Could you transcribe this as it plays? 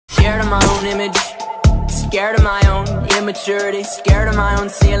Scared of my own image, scared of my own immaturity, scared of my own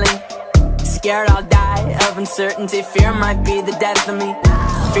ceiling, scared I'll die of uncertainty. Fear might be the death of me.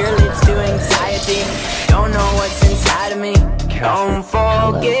 Fear leads to anxiety. Don't know what's inside of me. Don't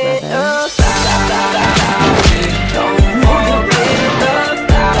forget about me. Don't forget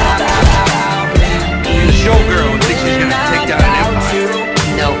about me. The showgirl thinks she's gonna take down an empire.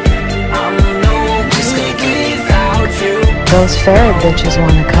 No. I'm no Just gonna good without you. Those fairy bitches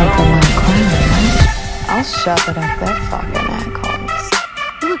want to come for my crown, right? I'll shove it up their fucking ankles.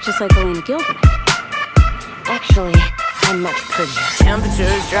 You look just like Elena Gilbert. Actually, I'm much prettier.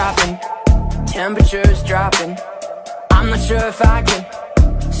 Temperature's dropping, temperature's dropping. I'm not sure if I can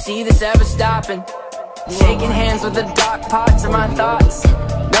see this ever stopping. Shaking hands with the dark parts of my thoughts.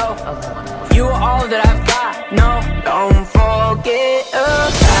 No, you are all that I've got. No, don't forget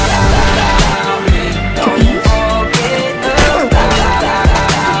about me. Don't forget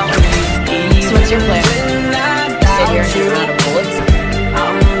about me. So what's your plan? Sit here and run out of bullets?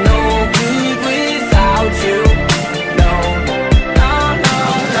 I'm no good without you. No, no, no,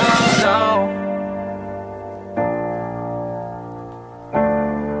 no, no.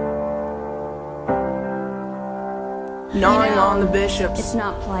 Gnawing on the bishops, It's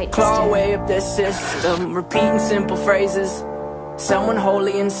not polite to claw stare. away up this system, repeating simple phrases. Someone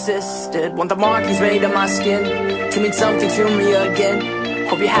wholly insisted, want the markings made on my skin to mean something to me again.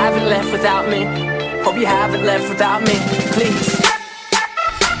 Hope you haven't left without me. Hope you haven't left without me. Please.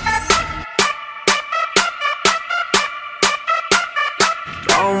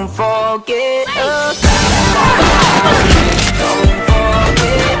 Don't forget